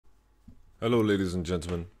Hello, ladies and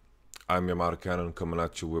gentlemen. I'm YamatoCannon coming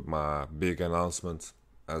at you with my big announcement.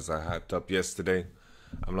 As I hyped up yesterday,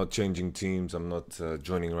 I'm not changing teams. I'm not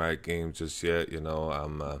joining Riot Games just yet.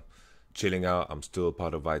 I'm chilling out. I'm still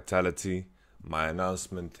part of Vitality. My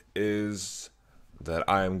announcement is that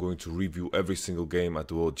I am going to review every single game at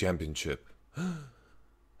the World Championship.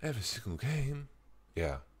 Every single game?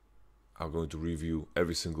 Yeah, I'm going to review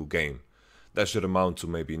every single game. That should amount to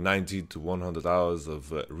maybe 90 to 100 hours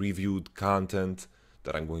of reviewed content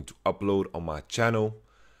that I'm going to upload on my channel.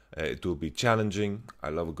 It will be challenging. I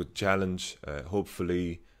love a good challenge.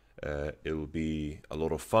 Hopefully, it will be a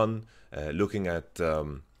lot of fun. Looking at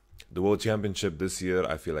the World Championship this year,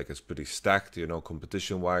 I feel like it's pretty stacked,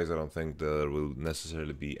 competition-wise. I don't think there will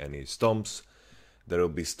necessarily be any stomps. There will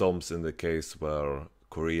be stomps in the case where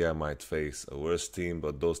Korea might face a worse team,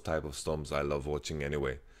 but those type of stomps I love watching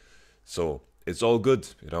anyway. So it's all good,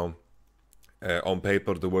 on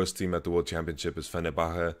paper, the worst team at the World Championship is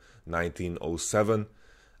Fenerbahce 1907.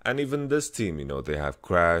 And even this team, they have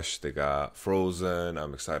Crash, they got Frozen.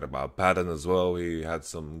 I'm excited about Patton as well. He had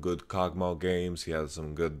some good Kog'Maw games. He had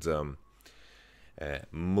some good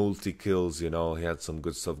multi-kills, he had some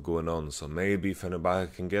good stuff going on. So maybe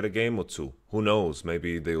Fenerbahce can get a game or two. Who knows?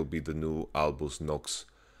 Maybe they will be the new Albus Nox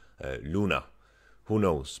Luna. Who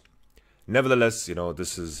knows? Nevertheless,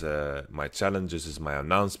 this is my challenge, this is my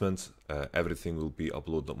announcement. Everything will be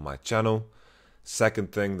uploaded on my channel.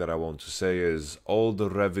 Second thing that I want to say is all the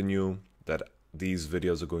revenue that these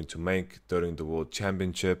videos are going to make during the World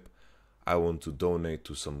Championship, I want to donate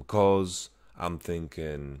to some cause. I'm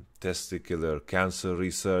thinking testicular cancer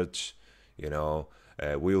research,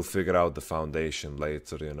 we'll figure out the foundation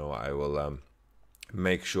later, I will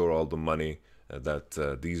make sure all the money that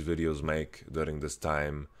these videos make during this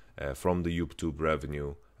time from the YouTube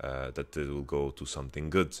revenue, that it will go to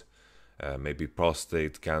something good. Maybe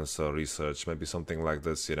prostate cancer research, maybe something like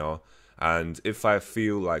this, And if I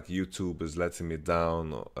feel like YouTube is letting me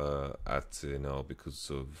down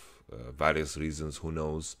because of various reasons, who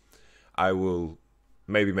knows, I will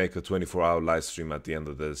maybe make a 24-hour live stream at the end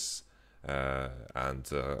of this and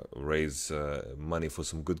raise money for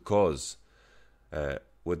some good cause.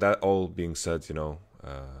 With that all being said,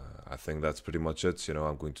 I think that's pretty much it.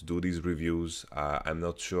 I'm going to do these reviews. I'm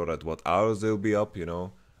not sure at what hours they'll be up,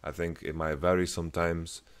 I think it might vary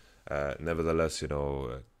sometimes. Nevertheless,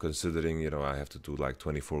 considering, I have to do like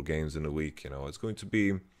 24 games in a week, it's going to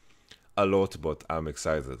be a lot, but I'm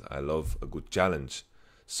excited. I love a good challenge.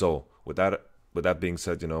 So with that being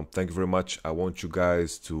said, thank you very much. I want you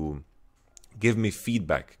guys to give me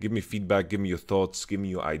feedback. Give me your thoughts, give me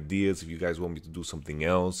your ideas if you guys want me to do something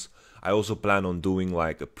else. I also plan on doing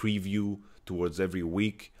like a preview towards every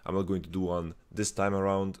week. I'm not going to do one this time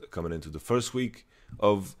around, coming into the first week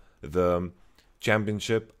of the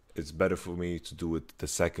championship. It's better for me to do it the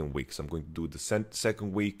second week. So I'm going to do the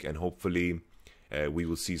second week, and hopefully we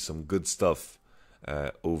will see some good stuff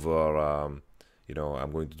over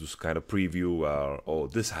I'm going to do some kind of preview. Oh,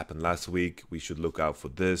 this happened last week. We should look out for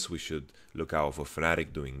this. We should look out for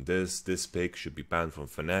Fnatic doing this. This pick should be banned from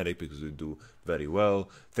Fnatic because they do very well.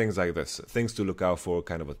 Things like this. Things to look out for,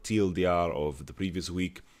 kind of a TLDR of the previous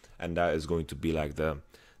week. And that is going to be like the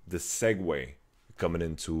segue coming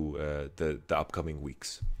into the upcoming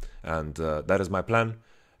weeks. And that is my plan.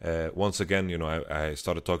 Once again, I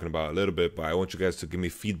started talking about it a little bit, but I want you guys to give me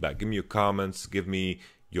feedback. Give me your comments. Give me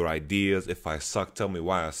your ideas. If I suck, tell me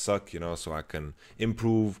why I suck, so I can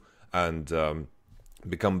improve and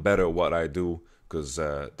become better at what I do, because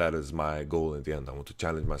that is my goal in the end. I want to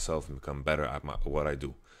challenge myself and become better at what I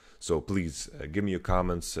do. So please give me your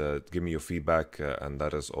comments, give me your feedback, and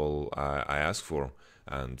that is all I ask for.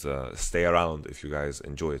 And stay around if you guys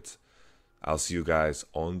enjoy it. I'll see you guys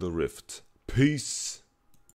on the Rift. Peace.